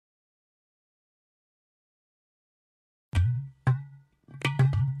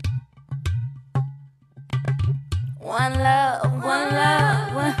one love, one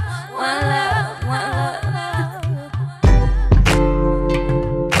love, one love, one love.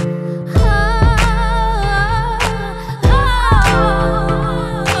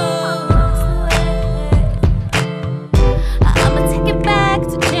 I'ma take it back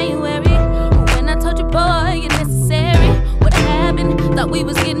to January when I told you, boy, you're necessary. What happened? Thought we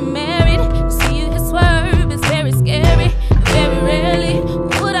was getting married. See you hit swerve, it's very scary. Very rarely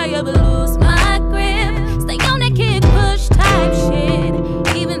would I ever lose my grip. Stay on that kick push type shit.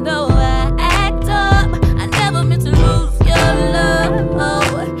 Even though I act up, I never meant to lose your love.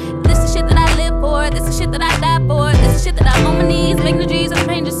 Oh, this is shit that I live for. This is shit that I die for. This is shit that I'm on my knees, making the G's and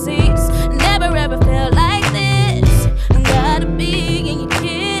stranger seats. Never ever felt like this. Gotta be in your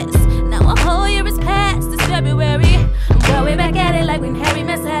kiss. Now a whole year has passed. It's February. Well, we're back at it like when Harry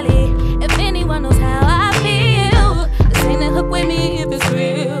met Sally. If anyone knows how I feel, this ain't a hook with me if it's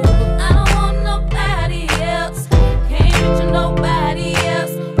real. I don't want nobody else. Can't picture nobody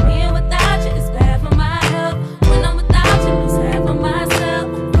else. Being without you is bad for my health. When I'm without you, it's bad for myself.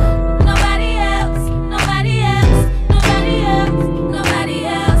 Nobody else, nobody else, nobody else, nobody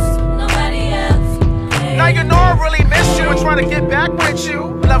else, nobody else. Hey. Now you know I really miss you and trying to get back with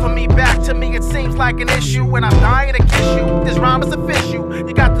you. Loving me back to me, it seems like an issue. When I'm dying to kiss you, this rhyme is official.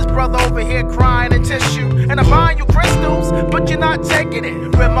 You got this brother over here crying in tissue. And I'm buying you crystals, but you're not taking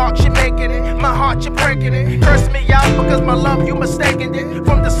it. Remarks you're making it, my heart you're breaking it. Cursing me out because my love you mistaken it.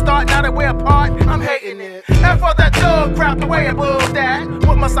 From the start, now that we're apart, I'm hating it. And for that dog crap, the way above that,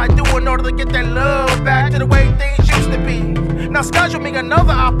 what must I do in order to get that love back to the way things used to be? Now schedule me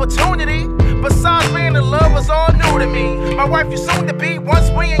another opportunity. Besides being in love was all new to me. My wife you soon to be once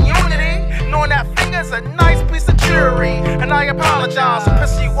we in unity. Knowing that finger's a nice piece of jewelry. And I apologize for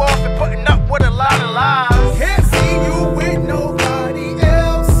pissing you off and putting up with a lot of lies. Can't see you with nobody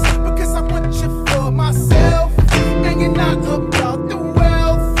else, because I want you for myself. And you're not about the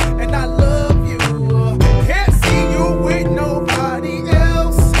wealth, and I love you. Can't see you with nobody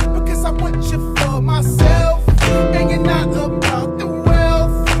else, because I want you for myself. And you're not about the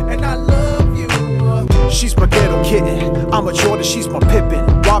wealth, and I love you. She's my ghetto kitten, I'm a Jordan, she's my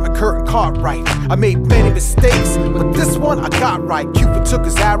Pippin. Robin Curtin Cartwright. I made many mistakes, but this one I got right. Cupid took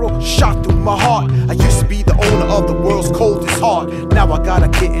his arrow, shot through my heart. I used to be the owner of the world's coldest heart. Now I got a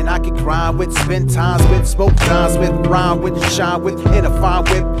kitten I can grind with, spend times with, smoke times with, rhyme with, shine with, in a fine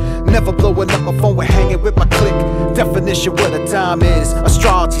whip. Never blowing up my phone with hanging with my click. Definition what a dime is,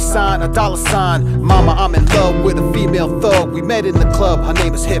 astrology sign, a dollar sign. Mama, I'm in love with a female thug. We met in the club, her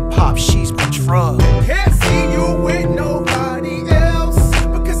name is hip hop, she's my drug. Can't see you with no